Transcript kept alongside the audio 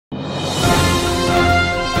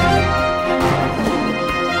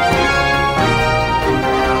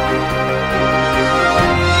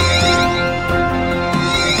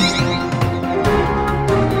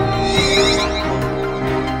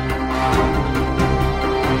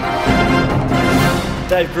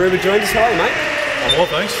Dave Gruber joined us. How are you, mate? I'm well,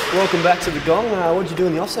 thanks. Welcome back to the Gong. What did you do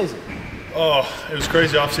in the off-season? Oh, it was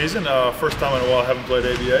crazy off-season. First time in a while I haven't played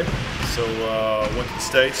ABA. So went to the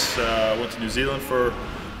States, went to New Zealand for a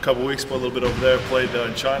couple weeks, played a little bit over there, played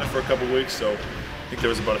in China for a couple weeks. So I think there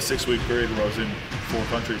was about a 6-week period where I was in 4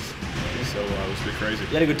 countries. So it was a bit crazy.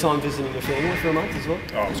 You had a good time visiting your family for a month as well?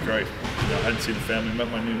 Oh, it was great. I hadn't seen the family,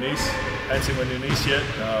 met my new niece. I hadn't seen my new niece yet,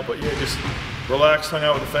 but yeah, just relaxed, hung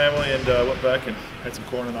out with the family, and went back and had some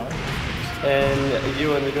corn and I. And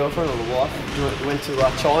you and the girlfriend or the wife went to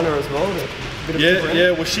China as well?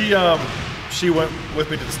 Yeah. Well, she went with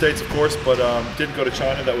me to the States, of course, but didn't go to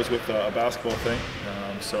China. That was with a basketball thing.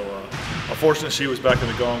 So unfortunately, she was back in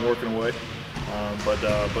the Gong working away.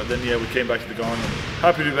 But then yeah, we came back to the Gong. And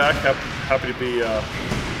happy to be back. Happy to be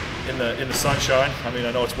in the sunshine. I mean,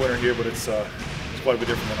 I know it's winter here, but it's quite a bit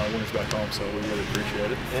different than our winters back home. So we really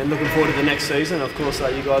appreciate it. And looking forward to the next season. Of course,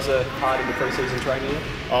 you guys are hard in the pre-season training.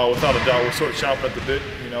 Without a doubt, we're sort of chomping at the bit.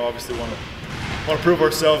 You know, obviously want to prove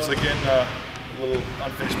ourselves again. A little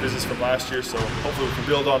unfinished business from last year, so hopefully we can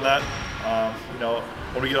build on that. You know,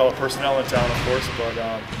 when we get all the personnel in town, of course. But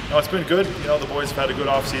no, it's been good. You know, the boys have had a good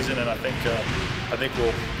off season, and I think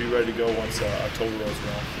we'll be ready to go once October rolls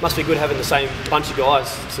around. Must be good having the same bunch of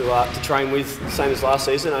guys to train with, same as last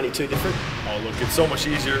season, only 2 different. Oh, look, it's so much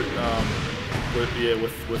easier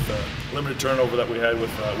with limited turnover that we had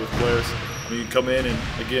with players. I mean, you come in and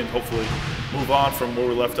again, hopefully, move on from where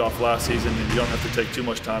we left off last season, and you don't have to take too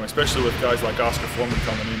much time, especially with guys like Oscar Foreman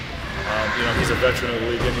coming in. You know, he's a veteran of the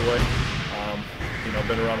league anyway. You know,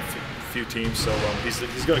 been around a few teams, so he's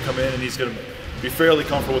going to come in and he's going to be fairly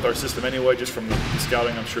comfortable with our system anyway, just from the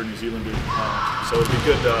scouting I'm sure New Zealand did. So it'd be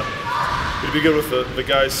good. It'd be good with the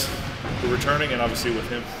guys who are returning, and obviously with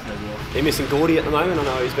him as well. You're missing Gordy at the moment. I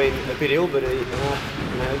know he's been a bit ill, but he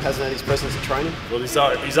hasn't had his presence at training. Well, he's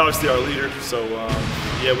obviously our leader, so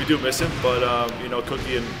yeah, we do miss him. But you know,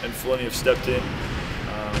 Cookie and Flinny have stepped in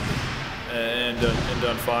and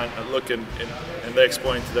done fine. Look, and they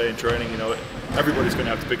explained today in training, you know, everybody's going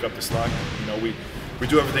to have to pick up the slack. You know, we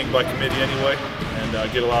do everything by committee anyway, and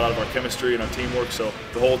get a lot out of our chemistry and our teamwork. So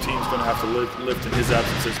the whole team's going to have to lift in his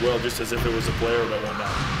absence as well, just as if it was a player that went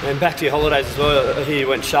down. And back to your holidays as well. I hear you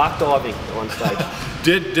went shark diving at one stage.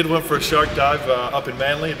 Did went for a shark dive up in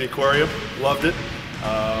Manly at the aquarium. Loved it.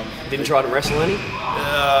 Didn't try to wrestle any?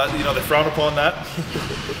 You know, they frown upon that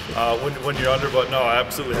when you're under, but no, I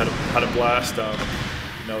absolutely had a blast.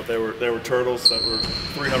 You know, there were turtles that were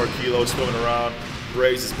 300 kilos swimming around,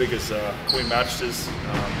 rays as big as queen mattresses.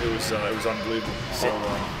 It was unbelievable. So.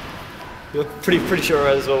 You're pretty sure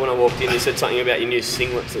as well when I walked in. You said something about your new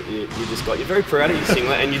singlets that you just got. You're very proud of your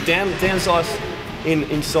singlet, and you're downsized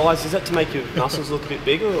in size. Is that to make your muscles look a bit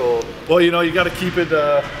bigger, or? Well, you know, you got to keep it.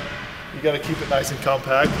 You got to keep it nice and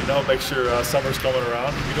compact, you know, make sure summer's coming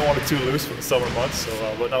around. You don't want it too loose for the summer months,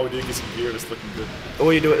 so, but now we do get some gear that's looking good.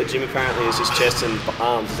 All you do at the gym apparently is just chest and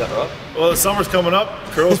arms, is that right? Well, the summer's coming up,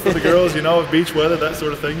 curls for the girls, you know, beach weather, that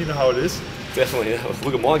sort of thing, you know how it is. Definitely,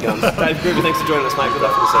 look at my guns. Dave Gruber, thanks for joining us, mate. Good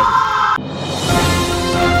luck for the second.